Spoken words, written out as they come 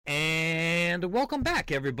And welcome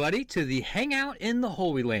back, everybody, to the Hangout in the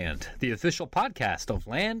Holy Land, the official podcast of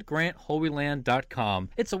LandGrantHolyLand.com.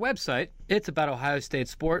 It's a website. It's about Ohio State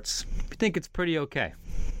sports. We think it's pretty okay.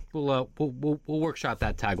 We'll workshop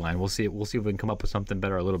that tagline. We'll see if we can come up with something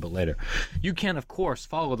better a little bit later. You can, of course,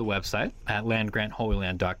 follow the website at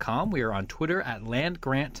LandGrantHolyLand.com. We are on Twitter at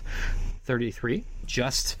LandGrant33.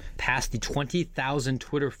 Just passed the 20,000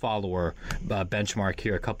 Twitter follower benchmark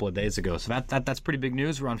here a couple of days ago. So that's pretty big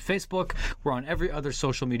news. We're on Facebook. We're on every other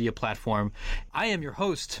social media platform. I am your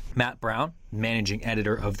host, Matt Brown, managing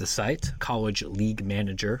editor of the site, college league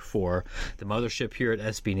manager for the mothership here at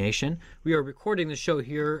SB Nation. We are recording the show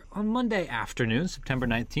here on Monday afternoon, September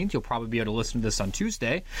 19th. You'll probably be able to listen to this on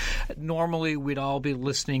Tuesday. Normally, we'd all be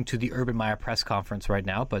listening to the Urban Meyer press conference right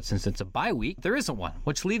now, but since it's a bye week, there isn't one,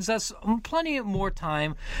 which leaves us plenty more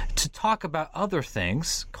time to talk about other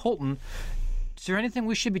things. Colton, is there anything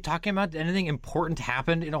we should be talking about? Anything important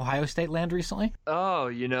happened in Ohio State land recently?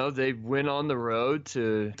 Oh, they went on the road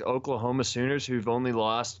to Oklahoma Sooners, who've only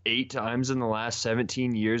lost 8 times in the last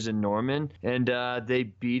 17 years in Norman, and they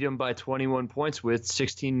beat them by 21 points with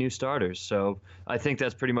 16 new starters. So I think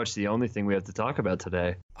that's pretty much the only thing we have to talk about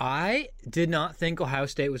today. I did not think Ohio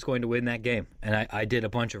State was going to win that game, and I did a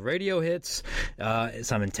bunch of radio hits,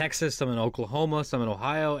 some in Texas, some in Oklahoma, some in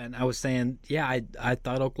Ohio, and I was saying, yeah, I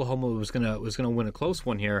thought Oklahoma was gonna win a close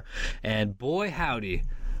one here, and boy howdy,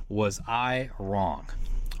 was I wrong.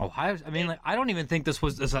 Ohio, I don't even think this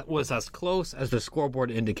was as close as the scoreboard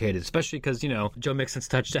indicated, especially because, Joe Mixon's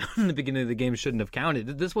touchdown in the beginning of the game shouldn't have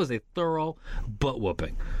counted. This was a thorough butt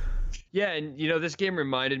whooping. Yeah, and this game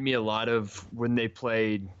reminded me a lot of when they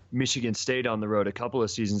played Michigan State on the road a couple of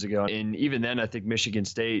seasons ago. And even then, I think Michigan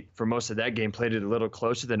State, for most of that game, played it a little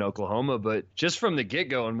closer than Oklahoma. But just from the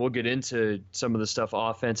get-go, and we'll get into some of the stuff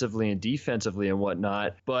offensively and defensively and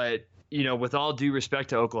whatnot, but with all due respect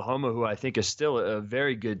to Oklahoma, who I think is still a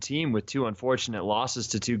very good team with 2 unfortunate losses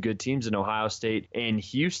to 2 good teams in Ohio State and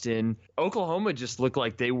Houston, Oklahoma just looked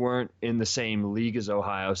like they weren't in the same league as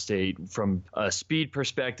Ohio State from a speed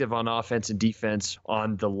perspective on offense and defense.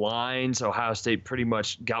 On the lines, Ohio State pretty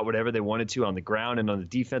much got whatever they wanted to on the ground, and on the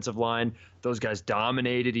defensive line, those guys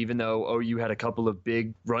dominated, even though OU had a couple of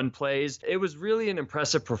big run plays. It was really an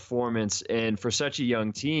impressive performance, and for such a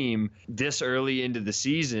young team this early into the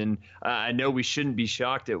season, I know we shouldn't be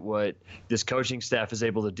shocked at what this coaching staff is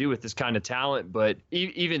able to do with this kind of talent, but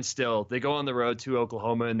even still, they go on the road to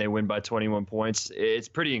Oklahoma and they win by 21 points. It's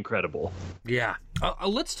pretty incredible. Yeah.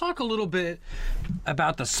 Let's talk a little bit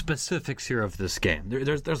about the specifics here of this game.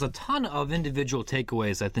 There's a ton of individual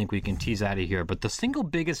takeaways I think we can tease out of here, but the single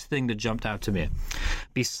biggest thing that jumped out to me,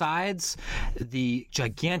 besides the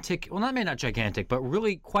gigantic, well, not gigantic, but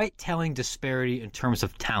really quite telling disparity in terms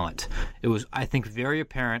of talent, it was, I think, very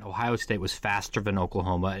apparent Ohio State was faster than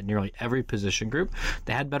Oklahoma at nearly every position group.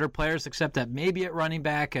 They had better players, except that maybe at running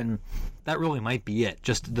back, and that really might be it.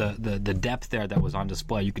 Just the depth there that was on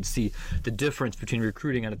display. You could see the difference between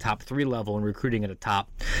recruiting at a top 3 level and recruiting at a top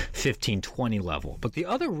 15, 20 level. But the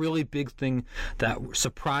other really big thing that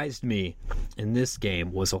surprised me in this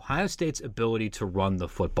game was Ohio State's ability to run the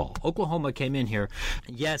football. Oklahoma came in here.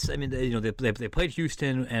 Yes, they played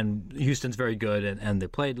Houston, and Houston's very good, and they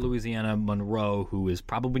played Louisiana Monroe, who is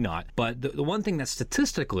probably not. But the one thing that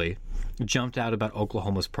statistically jumped out about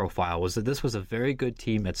Oklahoma's profile was that this was a very good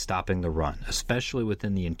team at stopping the run, especially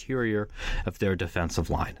within the interior of their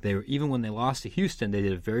defensive line. Even when they lost to Houston, they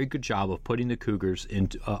did a very good job of putting the Cougars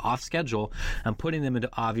into off schedule and putting them into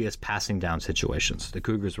obvious passing down situations. The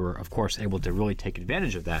Cougars were, of course, able to really take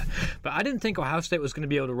advantage of that. But I didn't think Ohio State was going to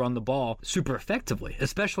be able to run the ball super effectively,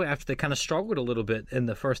 especially after they kind of struggled a little bit in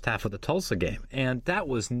the first half of the Tulsa game. And that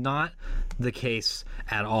was not the case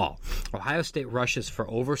at all. Ohio State rushes for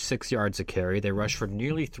over 6 yards a carry. They rush for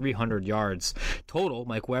nearly 300 yards total.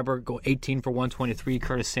 Mike Weber go 18 for 123,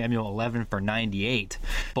 Curtis Samuel 11 for 98.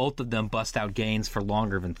 Both of them bust out gains for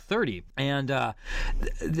longer than 30. And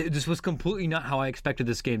this was completely not how I expected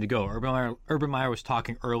this game to go. Urban Meyer was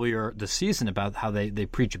talking earlier this season about how they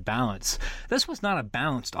preach balance. This was not a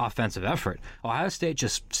balanced offensive effort. Ohio State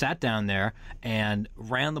just sat down there and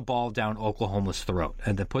ran the ball down Oklahoma's throat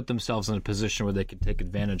and then put themselves in a position where they could take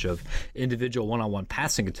advantage of individual one-on-one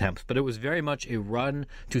passing attempts. But it was very much a run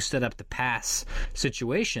to set up the pass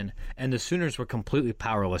situation, and the Sooners were completely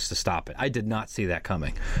powerless to stop it. I did not see that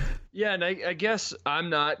coming. Yeah, and I guess I'm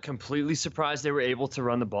not completely surprised they were able to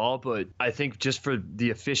run the ball, but I think just for the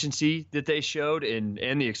efficiency that they showed and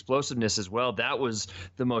the explosiveness as well, that was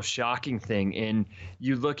the most shocking thing. And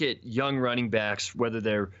you look at young running backs, whether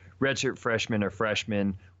they're redshirt freshmen or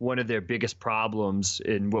freshmen, one of their biggest problems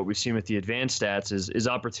in what we've seen with the advanced stats is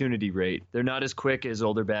opportunity rate. They're not as quick as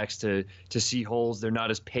older backs to see holes. They're not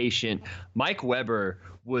as patient. Mike Weber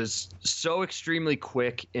was so extremely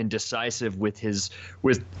quick and decisive with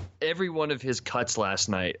every one of his cuts last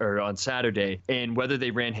night or on Saturday, and whether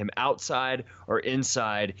they ran him outside or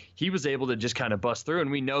inside, he was able to just kind of bust through.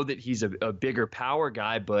 And we know that he's a bigger power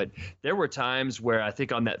guy, but there were times where I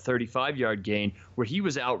think on that 35-yard gain where he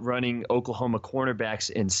was outrunning Oklahoma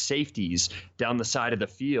cornerbacks and safeties down the side of the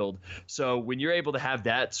field. So when you're able to have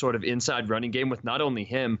that sort of inside running game with not only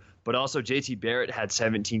him, but also JT Barrett had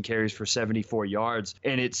 17 carries for 74 yards.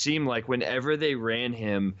 And it seemed like whenever they ran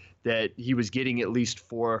him, that he was getting at least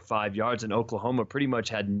 4 or 5 yards, and Oklahoma pretty much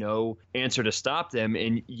had no answer to stop them.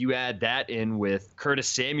 And you add that in with Curtis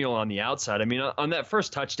Samuel on the outside. I mean, on that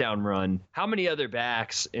first touchdown run, how many other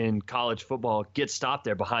backs in college football get stopped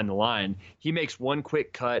there behind the line? He makes one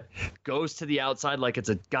quick cut, goes to the outside like it's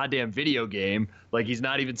a goddamn video game, like he's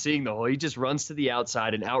not even seeing the hole. He just runs to the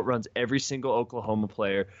outside and outruns every single Oklahoma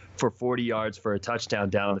player for 40 yards for a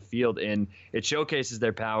touchdown down the field. And it showcases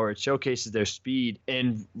their power. It showcases their speed.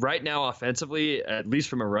 And right now, offensively, at least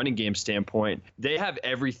from a running game standpoint, they have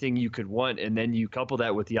everything you could want. And then you couple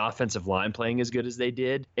that with the offensive line playing as good as they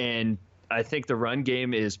did. And I think the run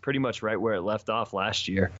game is pretty much right where it left off last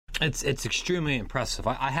year. It's extremely impressive.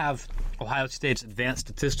 I have Ohio State's advanced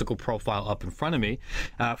statistical profile up in front of me.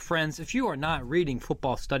 Friends, if you are not reading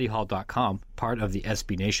footballstudyhall.com, part of the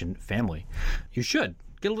SB Nation family, you should.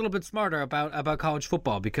 Get a little bit smarter about college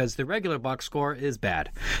football because the regular box score is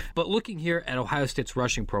bad. But looking here at Ohio State's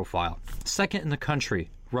rushing profile, second in the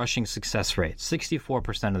country rushing success rate,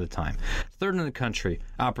 64% of the time. Third in the country,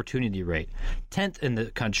 opportunity rate. 10th in the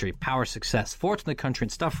country, power success. 4th in the country in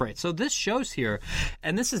stuff rate. So this shows here,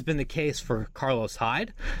 and this has been the case for Carlos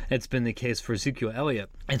Hyde. It's been the case for Ezekiel Elliott.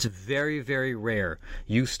 It's very, very rare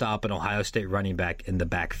you stop an Ohio State running back in the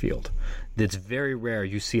backfield. It's very rare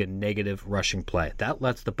you see a negative rushing play. That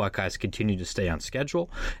lets the Buckeyes continue to stay on schedule.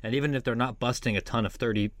 And even if they're not busting a ton of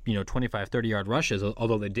 25, 30-yard rushes,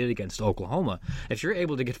 although they did against Oklahoma, if you're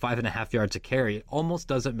able to get 5.5 yards a carry, it almost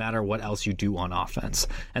doesn't matter what else you do on offense.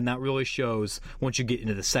 And that really shows once you get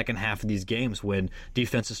into the second half of these games when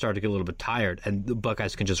defenses start to get a little bit tired and the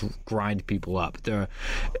Buckeyes can just grind people up.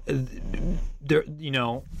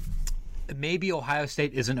 Maybe Ohio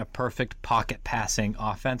State isn't a perfect pocket passing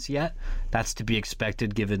offense yet. That's to be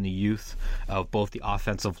expected given the youth of both the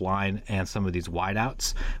offensive line and some of these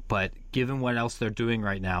wideouts. But given what else they're doing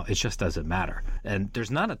right now, it just doesn't matter. And there's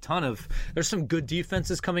some good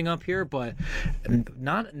defenses coming up here, but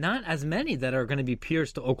not as many that are going to be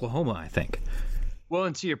peers to Oklahoma, I think. Well,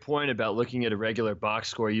 and to your point about looking at a regular box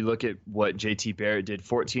score, you look at what JT Barrett did,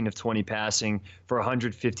 14 of 20 passing for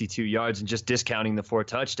 152 yards and just discounting the 4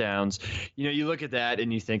 touchdowns. You look at that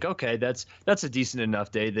and you think, okay, that's a decent enough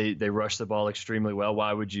day. They rush the ball extremely well.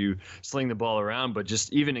 Why would you sling the ball around? But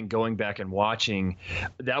just even in going back and watching,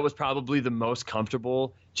 that was probably the most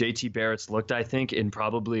comfortable JT Barrett's looked, I think, in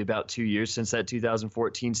probably about 2 years since that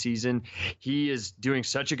 2014 season. He is doing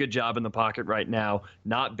such a good job in the pocket right now,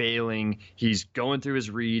 not bailing. He's going through his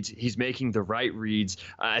reads. He's making the right reads.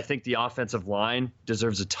 I think the offensive line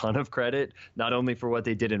deserves a ton of credit, not only for what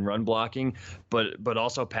they did in run blocking, but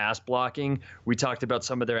also pass blocking. We talked about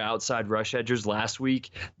some of their outside rush edgers last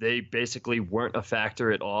week. They basically weren't a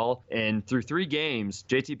factor at all. And through 3 games,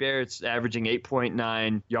 JT Barrett's averaging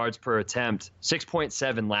 8.9 yards per attempt,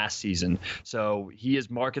 6.7 last season. So he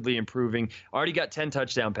is markedly improving. Already got 10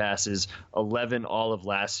 touchdown passes, 11 all of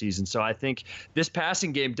last season. So I think this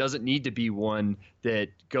passing game doesn't need to be one that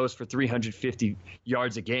goes for 350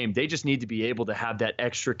 yards a game. They just need to be able to have that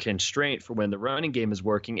extra constraint for when the running game is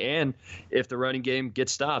working. And if the running game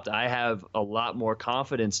gets stopped, I have a lot more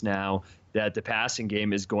confidence now that the passing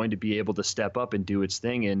game is going to be able to step up and do its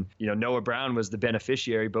thing. And, Noah Brown was the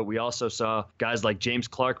beneficiary, but we also saw guys like James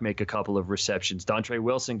Clark make a couple of receptions. Dontre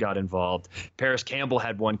Wilson got involved. Paris Campbell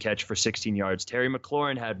had 1 catch for 16 yards. Terry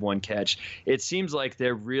McLaurin had 1 catch. It seems like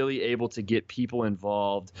they're really able to get people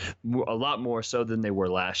involved a lot more so than they were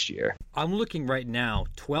last year. I'm looking right now,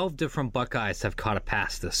 12 different Buckeyes have caught a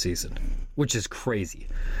pass this season, which is crazy.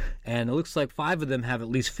 And it looks like 5 of them have at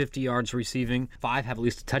least 50 yards receiving. 5 have at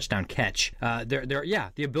least a touchdown catch.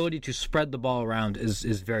 The ability to spread the ball around is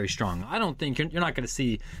very strong. I don't think you're not going to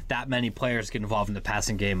see that many players get involved in the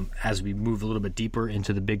passing game as we move a little bit deeper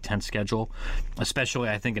into the Big Ten schedule, especially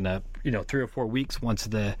I think in 3 or 4 weeks once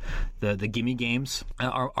the gimme games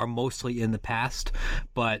are mostly in the past.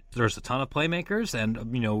 But there's a ton of playmakers, and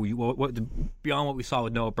what beyond what we saw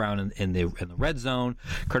with Noah Brown in the red zone,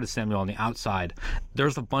 Curtis Samuel on the outside,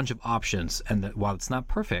 there's a bunch of options, and that while it's not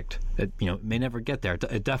perfect, it may never get there.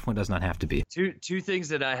 It definitely does not have to be. Two things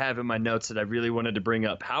that I have in my notes that I really wanted to bring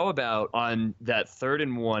up. How about on that 3rd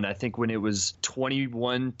and 1? I think when it was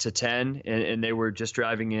 21-10, and they were just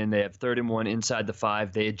driving in, they have 3rd and 1 inside the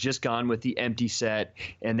 5. They had just gone with the empty set,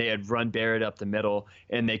 and they had run Barrett up the middle,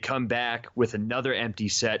 and they come back with another empty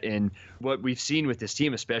set. And what we've seen with this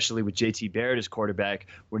team, especially with JT Barrett as quarterback,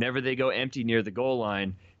 whenever they go empty near the goal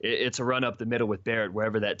line, it's a run up the middle with Barrett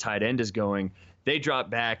wherever that tight end is going. They drop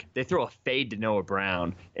back, they throw a fade to Noah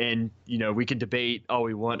Brown. And, we can debate all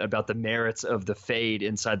we want about the merits of the fade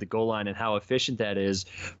inside the goal line and how efficient that is.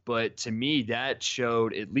 But to me, that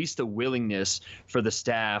showed at least a willingness for the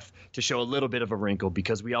staff to show a little bit of a wrinkle,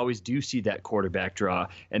 because we always do see that quarterback draw.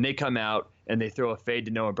 And they come out and they throw a fade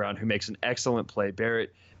to Noah Brown, who makes an excellent play.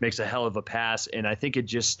 Barrett makes a hell of a pass. And I think it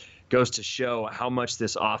just goes to show how much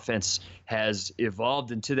this offense has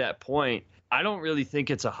evolved. And to that point, I don't really think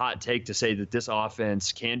it's a hot take to say that this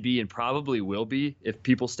offense can be and probably will be, if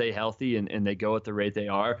people stay healthy and they go at the rate they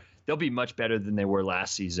are, they'll be much better than they were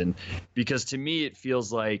last season. Because to me, it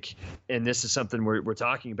feels like, and this is something we're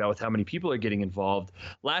talking about with how many people are getting involved,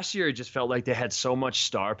 last year it just felt like they had so much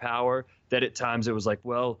star power that at times it was like,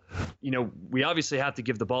 well, we obviously have to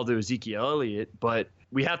give the ball to Ezekiel Elliott, but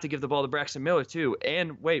we have to give the ball to Braxton Miller too.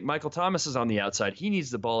 And wait, Michael Thomas is on the outside. He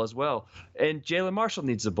needs the ball as well. And Jalen Marshall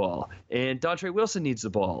needs the ball. And Dontre Wilson needs the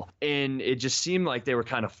ball. And it just seemed like they were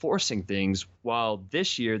kind of forcing things, while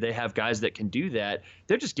this year they have guys that can do that.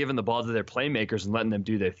 They're just giving the ball to their playmakers and letting them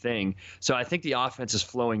do their thing. So I think the offense is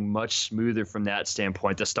flowing much smoother from that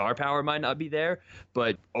standpoint. The star power might not be there,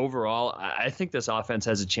 but overall, I think this offense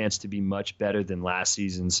has a chance to be much better than last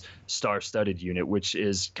season's star-studded unit, which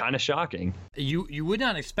is kind of shocking. You would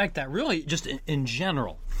not expect that, really, just in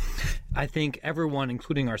general. I think everyone,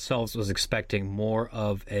 including ourselves, was expecting more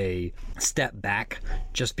of a step back,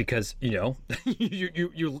 just because you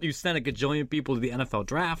sent a gajillion people to the NFL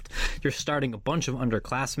draft. You're starting a bunch of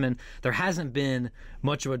underclassmen. There hasn't been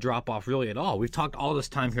much of a drop off really at all. We've talked all this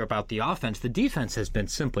time here about the offense. The defense has been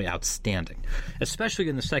simply outstanding, especially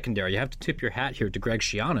in the secondary. You have to tip your hat here to Greg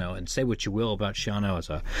Schiano, and say what you will about Schiano as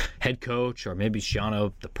a head coach, or maybe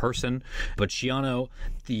Schiano the person, but Schiano,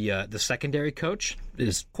 the secondary coach,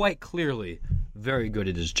 is quite clearly very good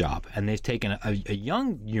at his job. And they've taken a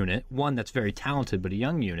young unit, one that's very talented, but a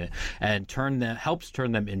young unit, and helps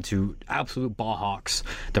turn them into absolute ball hawks.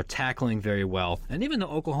 They're tackling very well. And even though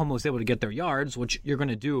Oklahoma was able to get their yards, which you're going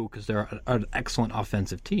to do because they're an excellent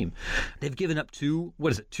offensive team, they've given up two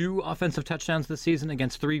offensive touchdowns this season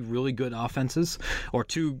against 3 really good offenses, or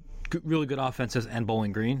 2 really good offenses and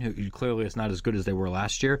Bowling Green, who clearly is not as good as they were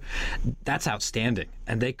last year. That's outstanding,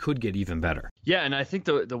 and they could get even better. Yeah, and I think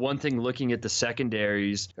the one thing looking at the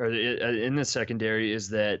secondaries, or in the secondary, is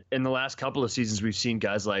that in the last couple of seasons we've seen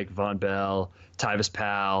guys like Von Bell, Tyvis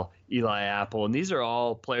Powell, Eli Apple, and these are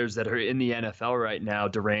all players that are in the NFL right now.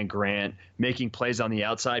 Durant Grant making plays on the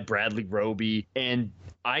outside, Bradley Roby, and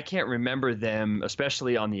I can't remember them,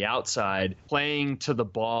 especially on the outside, playing to the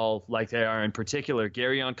ball like they are. In particular,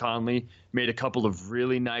 Garyon Conley made a couple of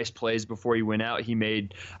really nice plays before he went out. He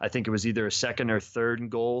made, I think it was either a second or third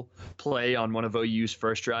and goal play on one of OU's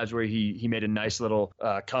first drives, where he made a nice little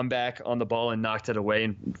comeback on the ball and knocked it away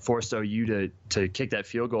and forced OU to kick that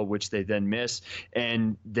field goal, which they then missed.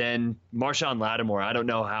 And then Marshawn Lattimore, I don't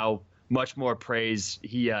know how much more praise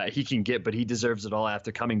he can get, but he deserves it all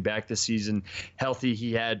after coming back this season healthy.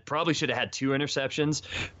 He probably should have had 2 interceptions,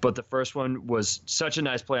 but the first one was such a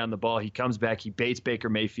nice play on the ball. He comes back, he baits Baker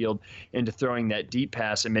Mayfield into throwing that deep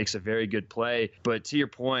pass and makes a very good play. But to your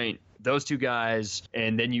point, those 2 guys,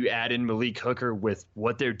 and then you add in Malik Hooker with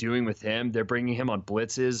what they're doing with him. They're bringing him on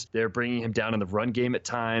blitzes. They're bringing him down in the run game at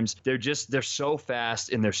times. They're so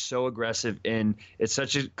fast and they're so aggressive, and it's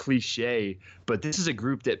such a cliche, but this is a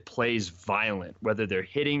group that plays violent, whether they're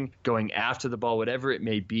hitting, going after the ball, whatever it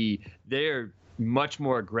may be. They're much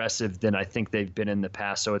more aggressive than I think they've been in the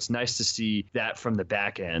past. So it's nice to see that from the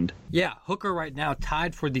back end. Yeah, Hooker right now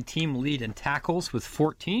tied for the team lead in tackles with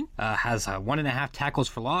 14, has 1.5 tackles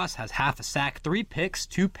for loss, has half a sack, 3 picks,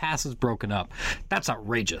 2 passes broken up. That's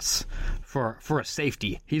outrageous for a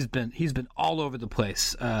safety. He's been all over the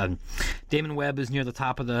place. Damon Webb is near the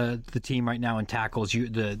top of the team right now in tackles.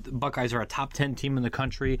 The Buckeyes are a top 10 team in the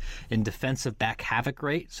country in defensive back havoc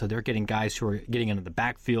rate. So they're getting guys who are getting into the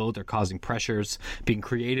backfield. They're causing pressures. players being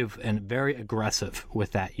creative and very aggressive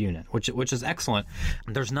with that unit, which is excellent.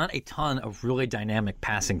 There's not a ton of really dynamic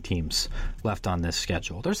passing teams left on this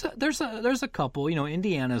schedule. There's a couple.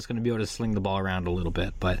 Indiana is going to be able to sling the ball around a little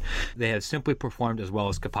bit, but they have simply performed as well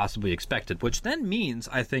as could possibly expected, which then means,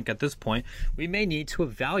 I think, at this point, we may need to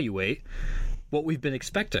evaluate what we've been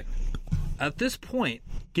expecting. At this point,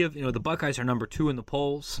 the Buckeyes are number 2 in the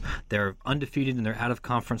polls. They're undefeated in their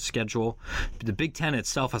out-of-conference schedule. The Big Ten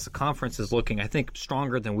itself as a conference is looking, I think,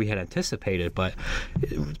 stronger than we had anticipated, but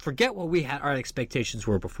forget what our expectations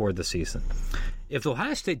were before the season. If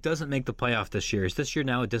Ohio State doesn't make the playoff this year, is this year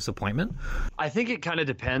now a disappointment? I think it kind of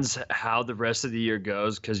depends how the rest of the year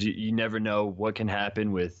goes, because you never know what can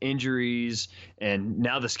happen with injuries. And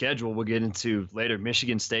now the schedule we'll get into later.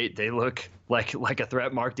 Michigan State, they look like a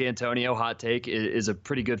threat. Mark D'Antonio, hot take, is a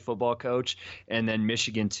pretty good football coach. And then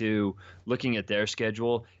Michigan, too, looking at their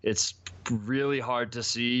schedule, it's really hard to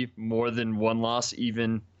see more than one loss,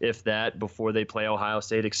 even if that, before they play Ohio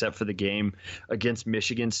State, except for the game against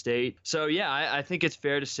Michigan State. So, yeah, I think it's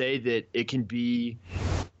fair to say that it can be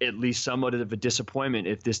at least somewhat of a disappointment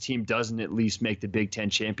if this team doesn't at least make the Big Ten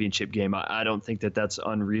championship game. I don't think that that's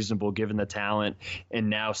unreasonable given the talent, and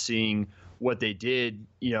now seeing what they did.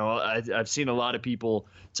 I've seen a lot of people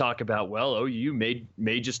talk about, well, OU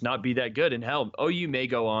may just not be that good, and hell, OU may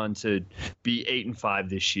go on to be 8-5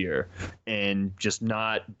 this year and just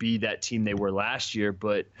not be that team they were last year.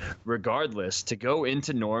 But regardless, to go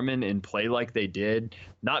into Norman and play like they did,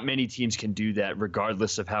 not many teams can do that,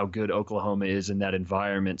 regardless of how good Oklahoma is in that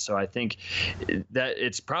environment. So I think that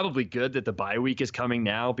it's probably good that the bye week is coming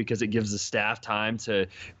now, because it gives the staff time to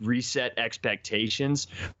reset expectations.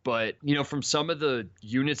 But from some of the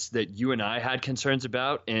units that you and I had concerns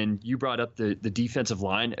about, and you brought up the defensive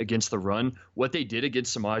line against the run, what they did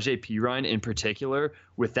against Samaje Perine in particular,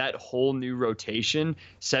 with that whole new rotation,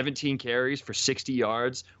 17 carries for 60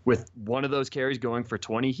 yards, with one of those carries going for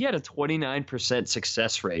 20. He had a 29%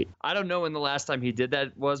 success rate. I don't know when the last time he did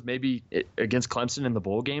that was, maybe against Clemson in the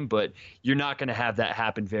bowl game, but you're not going to have that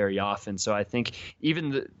happen very often. So I think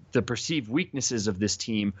even the perceived weaknesses of this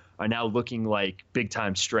team are now looking like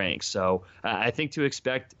big-time strengths. So I think to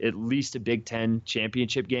expect at least a Big Ten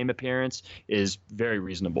championship game appearance is very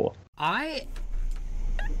reasonable.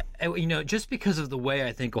 Just because of the way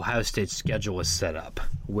I think Ohio State's schedule is set up,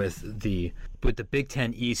 with the Big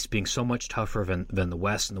Ten East being so much tougher than the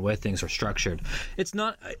West, and the way things are structured,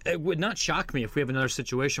 it would not shock me if we have another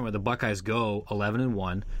situation where the Buckeyes go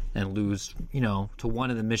 11-1 and lose, to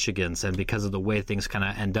one of the Michigans, and because of the way things kind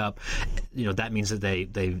of end up, that means that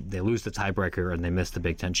they lose the tiebreaker and they miss the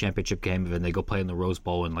Big Ten championship game, and they go play in the Rose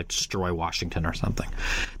Bowl and destroy Washington or something.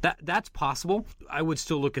 That's possible. I would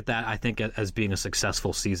still look at that, I think, as being a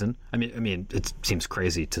successful season. I mean, it seems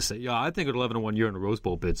crazy to say, I think an 11-1 year in a Rose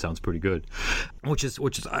Bowl bid sounds pretty good, which is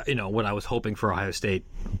what I was hoping for Ohio State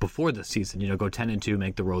before this season. Go 10-2,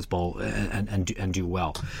 make the Rose Bowl, and do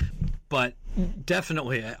well. But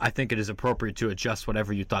definitely, I think it is appropriate to adjust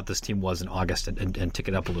whatever you thought this team was in August and tick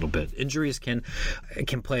it up a little bit. Injuries can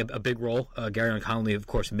play a big role. Gary Conley, of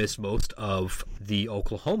course, missed most of the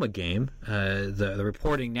Oklahoma game. The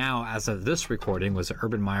reporting now, as of this recording, was that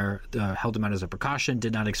Urban Meyer held him out as a precaution,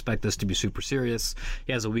 did not expect this to be super serious.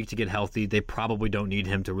 He has a week to get healthy. They probably don't need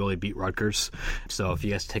him to really beat Rutgers. So if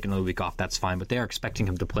he has to take another week off, that's fine. But they are expecting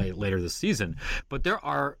him to play later this season. But there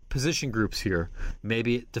are position groups here,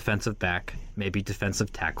 maybe defensive back, maybe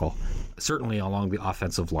defensive tackle, certainly along the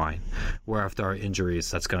offensive line, where if there are injuries,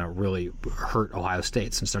 that's going to really hurt Ohio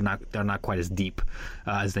State, since they're not quite as deep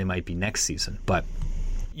as they might be next season. But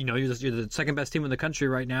you're the second best team in the country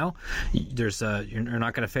right now. You're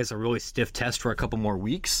not going to face a really stiff test for a couple more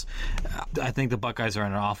weeks. I think the Buckeyes are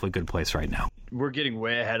in an awfully good place right now. We're getting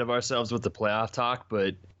way ahead of ourselves with the playoff talk,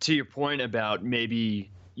 but to your point about maybe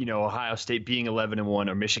Ohio State being 11-1,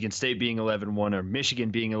 or Michigan State being 11-1, or Michigan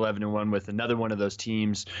being 11-1, with another one of those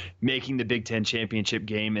teams making the Big Ten championship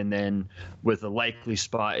game, and then with a likely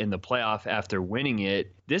spot in the playoff after winning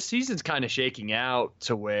it. This season's kind of shaking out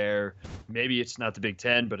to where maybe it's not the Big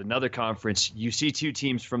Ten, but another conference. You see two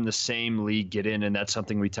teams from the same league get in, and that's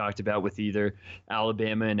something we talked about with either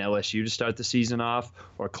Alabama and LSU to start the season off,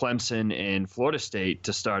 or Clemson and Florida State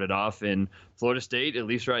to start it off. And Florida State, at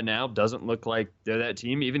least right now, doesn't look like they're that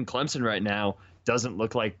team. Even Clemson right now doesn't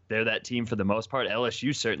look like they're that team for the most part.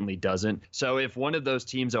 LSU certainly doesn't. So if one of those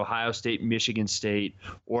teams, Ohio State, Michigan State,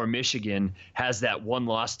 or Michigan, has that one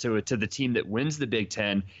loss to the team that wins the Big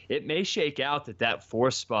Ten, it may shake out that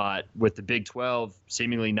 4th spot with the Big 12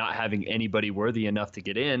 seemingly not having anybody worthy enough to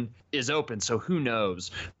get in is open. So who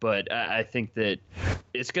knows? But I think that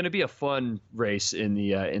it's going to be a fun race in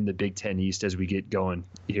the Big Ten East as we get going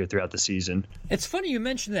here throughout the season. It's funny you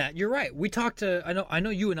mentioned that. You're right. We talked I know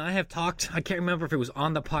you and I have talked. I can't remember if it was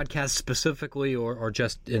on the podcast specifically or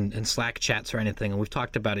just in Slack chats or anything. And we've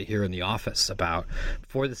talked about it here in the office about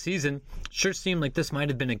before the season. Sure seemed like this might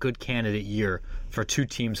have been a good candidate year for 2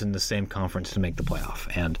 teams in the same conference to make the playoff.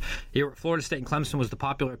 And here, Florida State and Clemson was the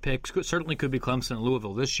popular pick. Certainly could be Clemson and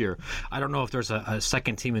Louisville this year. I don't know if there's a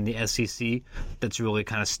second team in the SEC that's really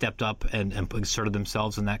kind of stepped up and inserted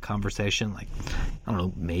themselves in that conversation. Like, I don't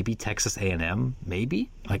know, maybe Texas A&M, maybe?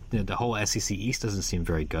 Like, the whole SEC East doesn't seem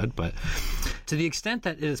very good. But to the extent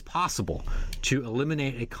that it is possible to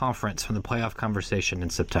eliminate a conference from the playoff conversation in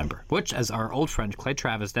September, which, as our old friend Clay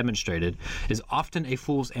Travis demonstrated, is often a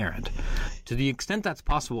fool's errand. To the extent that's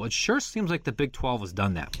possible, it sure seems like the Big 12 has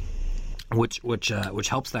done that, which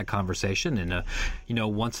helps that conversation. And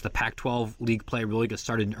once the Pac-12 league play really gets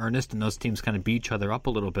started in earnest and those teams kind of beat each other up a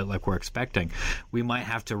little bit like we're expecting, we might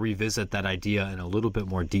have to revisit that idea in a little bit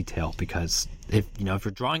more detail, because if you're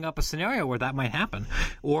drawing up a scenario where that might happen,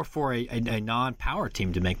 or for a non-power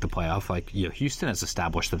team to make the playoff, like Houston has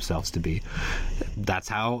established themselves to be, that's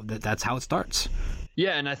how it starts.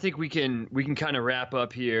 Yeah, and I think we can kind of wrap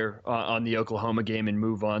up here on the Oklahoma game and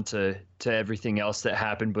move on to everything else that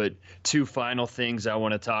happened. But 2 final things I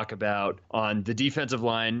want to talk about on the defensive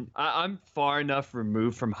line. I'm far enough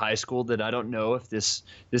removed from high school that I don't know if this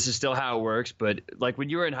is still how it works. But like when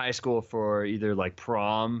you were in high school for either like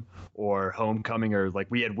prom or homecoming, or like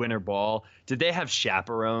we had winter ball, did they have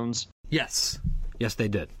chaperones? Yes, they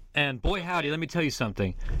did. And boy howdy, let me tell you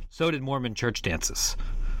something. So did Mormon church dances.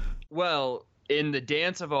 Well, in the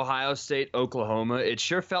dance of Ohio State, Oklahoma, it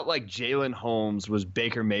sure felt like Jalen Holmes was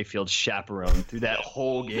Baker Mayfield's chaperone through that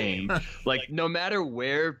whole game. Like, no matter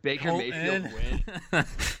where Baker Mayfield went,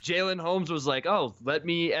 Jalen Holmes was like, oh, let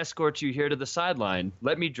me escort you here to the sideline.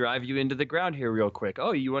 Let me drive you into the ground here real quick.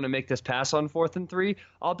 Oh, you want to make this pass on 4th and 3?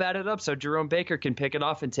 I'll bat it up so Jerome Baker can pick it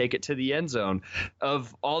off and take it to the end zone.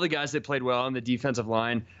 Of all the guys that played well on the defensive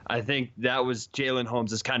line, I think that was Jalen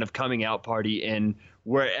Holmes' kind of coming out party, and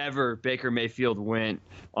wherever Baker Mayfield went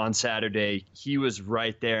on Saturday, he was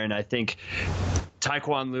right there. And I think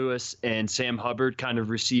Tyquan Lewis and Sam Hubbard kind of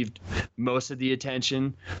received most of the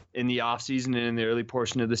attention in the offseason and in the early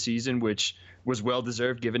portion of the season, which was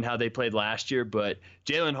well-deserved given how they played last year. But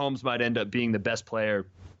Jalen Holmes might end up being the best player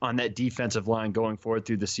on that defensive line going forward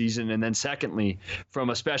through the season. And then secondly, from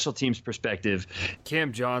a special teams perspective,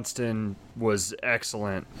 Cam Johnston was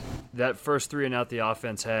excellent. That first 3 and out the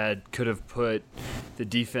offense had could have put the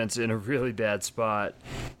defense in a really bad spot,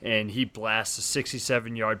 and he blasts a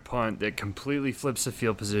 67-yard punt that completely flips the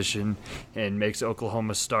field position and makes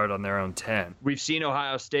Oklahoma start on their own 10. We've seen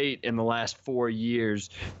Ohio State in the last 4 years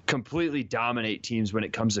completely dominate teams when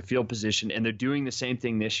it comes to field position, and they're doing the same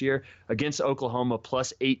thing this year against Oklahoma,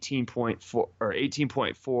 plus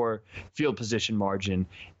 18.4 field position margin,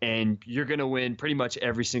 and you're going to win pretty much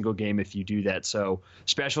every single game if you do that. So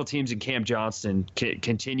special teams and Cam Johnston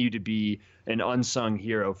continue to be an unsung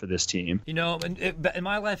hero for this team. In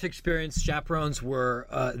my life experience, chaperones were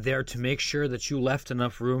there to make sure that you left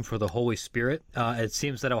enough room for the Holy Spirit. It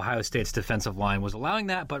seems that Ohio State's defensive line was allowing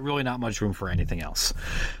that, but really not much room for anything else.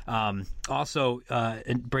 Also,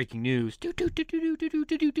 in breaking news,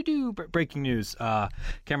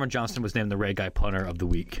 Cameron Johnston was named the Ray Guy Punter of the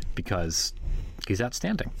Week because he's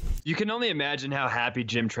outstanding. You can only imagine how happy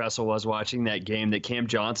Jim Tressel was watching that game, that Cam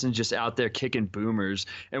Johnston's just out there kicking boomers.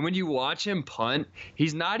 And when you watch him punt,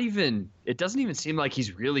 it doesn't even seem like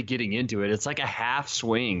he's really getting into it. It's like a half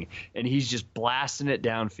swing, and he's just blasting it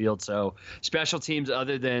downfield. So special teams,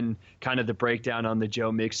 other than kind of the breakdown on the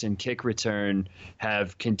Joe Mixon kick return,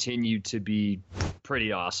 have continued to be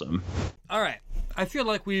pretty awesome. All right. I feel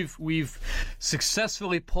like we've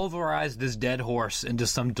successfully pulverized this dead horse into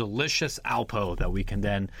some delicious Alpo that we can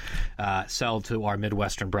then sell to our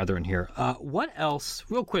Midwestern brethren here. What else,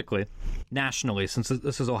 real quickly, nationally, since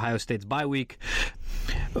this is Ohio State's bye week,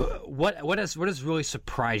 What has really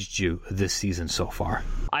surprised you this season so far?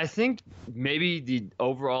 I think maybe the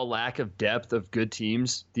overall lack of depth of good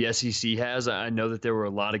teams the SEC has. I know that there were a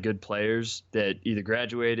lot of good players that either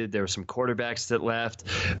graduated, there were some quarterbacks that left,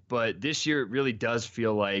 but this year it really does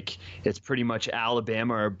feel like it's pretty much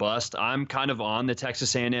Alabama or bust. I'm kind of on the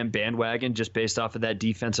Texas A&M bandwagon just based off of that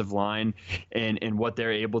defensive line and what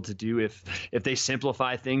they're able to do. If they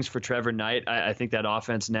simplify things for Trevor Knight, I think that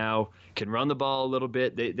offense now can run the ball a little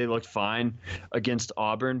bit. They looked fine against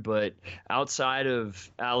Auburn, but outside of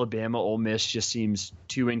Alabama, Ole Miss just seems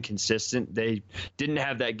too inconsistent. They didn't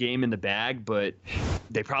have that game in the bag, but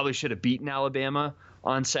they probably should have beaten Alabama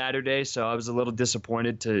on Saturday. So I was a little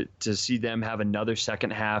disappointed to see them have another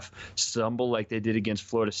second half stumble like they did against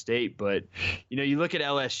Florida State. But, you look at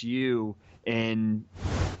LSU and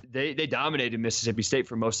they dominated Mississippi State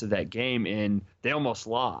for most of that game, and they almost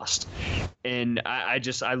lost. And I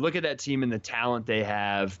look at that team and the talent they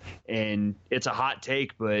have, and it's a hot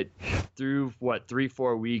take, but through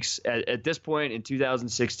 3-4 weeks at this point in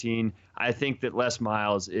 2016, I think that Les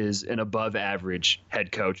Miles is an above average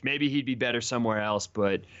head coach. Maybe he'd be better somewhere else,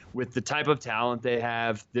 but with the type of talent they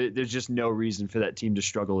have, there's just no reason for that team to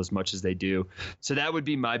struggle as much as they do. So that would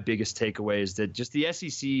be my biggest takeaway, is that just the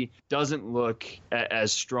SEC doesn't look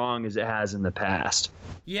as strong as it has in the past.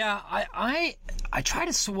 Yeah, I try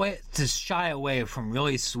to shy away from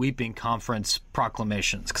really sweeping conference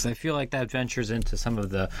proclamations because I feel like that ventures into some of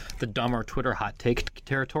the dumber Twitter hot take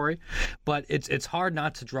territory. But it's hard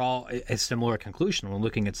not to draw a similar conclusion when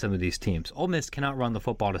looking at some of these teams. Ole Miss cannot run the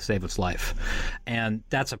football to save its life, and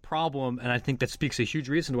that's a problem. And I think that speaks a huge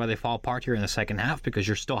reason why they fall apart here in the second half, because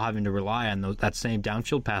you're still having to rely on that same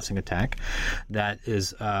downfield passing attack that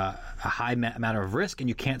is a high matter of risk, and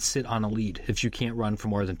you can't sit on a lead if you can't run for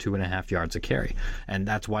more than 2.5 yards a carry. And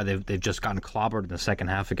that's why they've just gotten clobbered in the second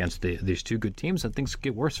half against these two good teams, and things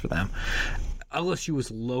get worse for them. LSU was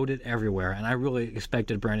loaded everywhere, and I really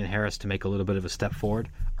expected Brandon Harris to make a little bit of a step forward.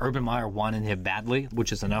 Urban Meyer wanted him badly,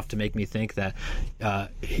 which is enough to make me think that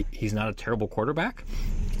he's not a terrible quarterback.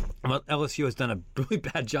 But LSU has done a really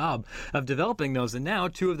bad job of developing those, and now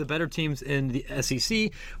two of the better teams in the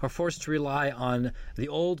SEC are forced to rely on the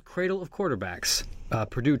old cradle of quarterbacks,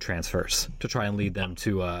 Purdue transfers, to try and lead them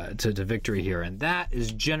to victory here. And that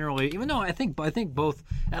is generally, even though I think both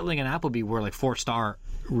Etling and Appleby were like 4-star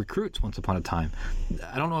recruits once upon a time,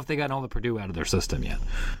 I don't know if they got all the Purdue out of their system yet.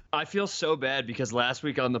 I feel so bad because last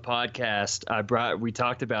week on the podcast we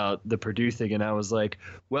talked about the Purdue thing, and I was like,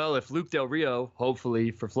 well, if Luke Del Rio,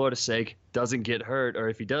 hopefully for Florida's sake, doesn't get hurt, or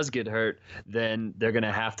if he does get hurt, then they're going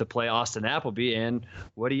to have to play Austin Appleby, and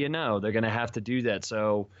what do you know? They're going to have to do that.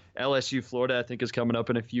 So LSU Florida, I think, is coming up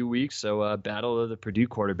in a few weeks. So battle of the Purdue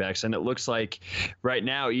quarterbacks. And it looks like right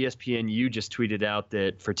now ESPNU just tweeted out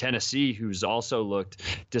that for Tennessee, who's also looked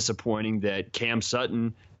disappointing, that Cam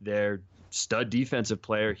Sutton, their stud defensive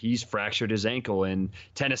player, he's fractured his ankle, and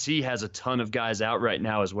Tennessee has a ton of guys out right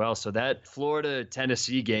now as well. So that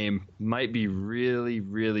Florida-Tennessee game might be really,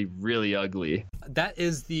 really, really ugly. That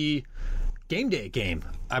is the game day game,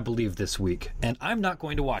 I believe, this week, and I'm not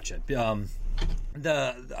going to watch it.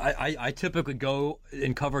 I typically go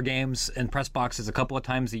and cover games and press boxes a couple of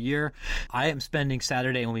times a year. I am spending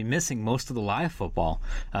Saturday and will be missing most of the live football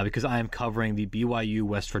because I am covering the BYU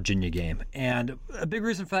West Virginia game. And a big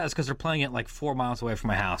reason for that is because they're playing it like 4 miles away from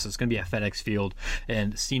my house. It's going to be at FedEx Field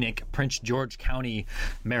in scenic Prince George County,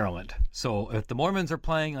 Maryland. So if the Mormons are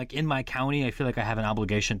playing like in my county, I feel like I have an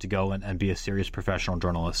obligation to go and be a serious professional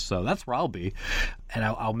journalist. So that's where I'll be, and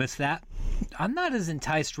I'll miss that. I'm not as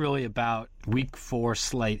enticed really about week 4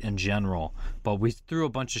 slate in general, but we threw a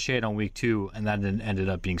bunch of shade on week 2, and that ended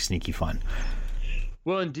up being sneaky fun.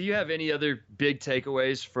 Well, and do you have any other big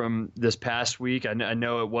takeaways from this past week? I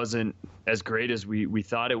know it wasn't as great as we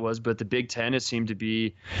thought it was, but the Big Ten, it seemed to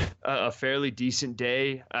be a fairly decent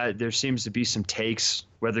day. There seems to be some takes,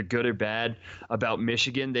 whether good or bad, about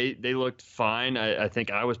Michigan. They looked fine. I think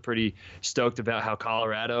I was pretty stoked about how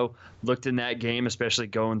Colorado looked in that game, especially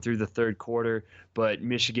going through the third quarter. But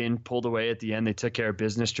Michigan pulled away at the end. They took care of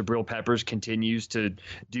business. Jabril Peppers continues to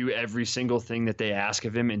do every single thing that they ask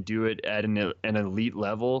of him and do it at an elite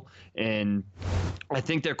level. And I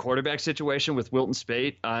think their quarterback situation with Wilton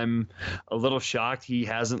Speight, I'm a little shocked he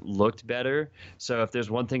hasn't looked better. So if there's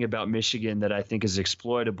one thing about Michigan that I think is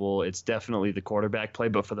exploitable, it's definitely the quarterback play.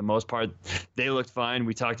 But for the most part, they looked fine.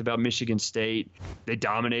 We talked about Michigan State. They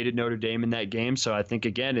dominated Notre Dame in that game. So I think,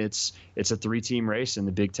 again, it's a 3-team race in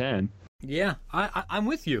the Big Ten. Yeah, I'm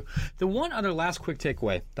with you. The one other last quick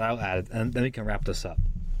takeaway that I'll add, and then we can wrap this up.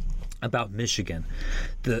 about Michigan,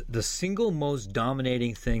 the single most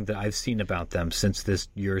dominating thing that I've seen about them since this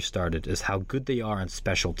year started is how good they are on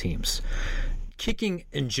special teams. Kicking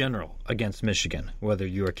in general against Michigan, whether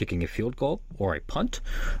you are kicking a field goal or a punt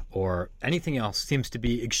or anything else, seems to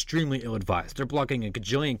be extremely ill-advised. They're blocking a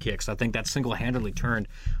gajillion kicks. I think that single-handedly turned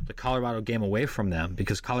the Colorado game away from them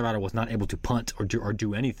because Colorado was not able to punt or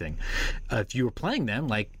do anything. If you were playing them,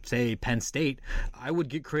 like, say, Penn State, I would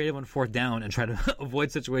get creative on fourth down and try to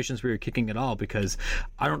avoid situations where you're kicking at all, because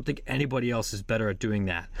I don't think anybody else is better at doing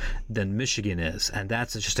that than Michigan is. And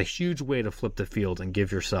that's just a huge way to flip the field and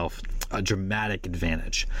give yourself a dramatic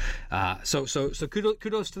advantage. So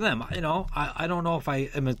kudos to them. I don't know if I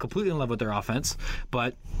am completely in love with their offense,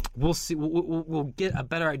 but we'll see. We'll get a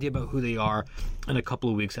better idea about who they are in a couple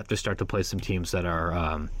of weeks after they start to play some teams that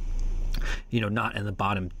are not in the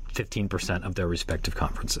bottom 15% of their respective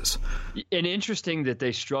conferences. And interesting that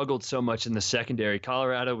they struggled so much in the secondary.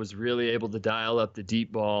 Colorado was really able to dial up the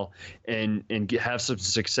deep ball and have some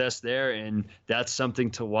success there, and that's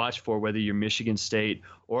something to watch for, whether you're Michigan State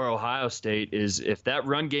or Ohio State, is if that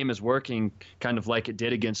run game is working kind of like it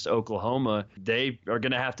did against Oklahoma, they are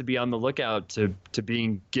going to have to be on the lookout to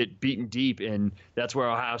get beaten deep, and that's where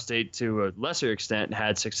Ohio State, to a lesser extent,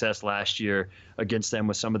 had success last year against them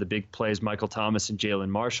with some of the big plays Michael Thomas and Jalen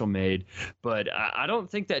Marshall made. But I don't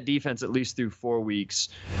think that defense, at least through 4 weeks,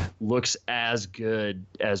 looks as good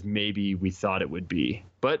as maybe we thought it would be.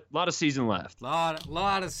 But a lot of season left.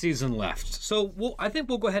 Lot of season left. So I think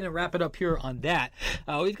we'll go ahead and wrap it up here on that.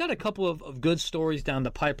 We've got a couple of good stories down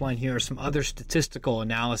the pipeline here, some other statistical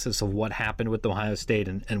analysis of what happened with Ohio State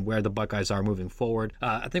and where the Buckeyes are moving forward.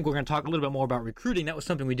 I think we're going to talk a little bit more about recruiting. That was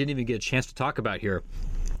something we didn't even get a chance to talk about here.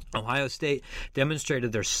 Ohio State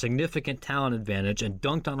demonstrated their significant talent advantage and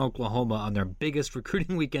dunked on Oklahoma on their biggest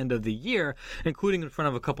recruiting weekend of the year, including in front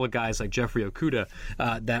of a couple of guys like Jeffrey Okudah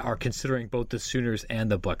that are considering both the Sooners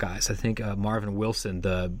and the Buckeyes. I think Marvin Wilson,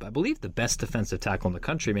 I believe the best defensive tackle in the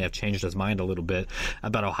country, may have changed his mind a little bit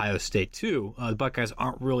about Ohio State too. The Buckeyes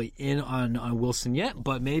aren't really in on Wilson yet,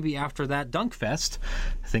 but maybe after that dunk fest,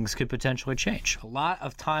 things could potentially change. A lot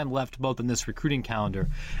of time left both in this recruiting calendar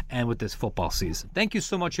and with this football season. Thank you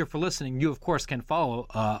so much for listening. You, of course, can follow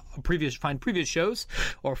find previous shows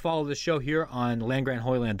or follow the show here on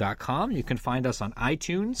landgranthoyland.com. You can find us on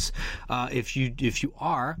iTunes. If you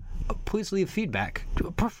are, please leave feedback.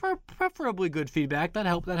 Preferably good feedback. That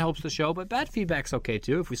helps the show, but bad feedback's okay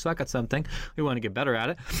too. If we suck at something, we want to get better at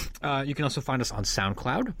it. You can also find us on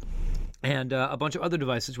SoundCloud and a bunch of other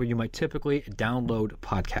devices where you might typically download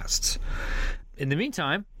podcasts. In the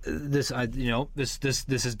meantime, this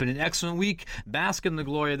has been an excellent week. Bask in the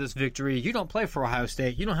glory of this victory. You don't play for Ohio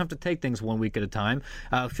State. You don't have to take things 1 week at a time.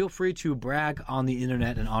 Feel free to brag on the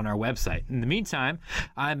internet and on our website. In the meantime,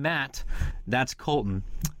 I'm Matt. That's Colton.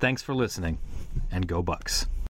 Thanks for listening, and go Bucks.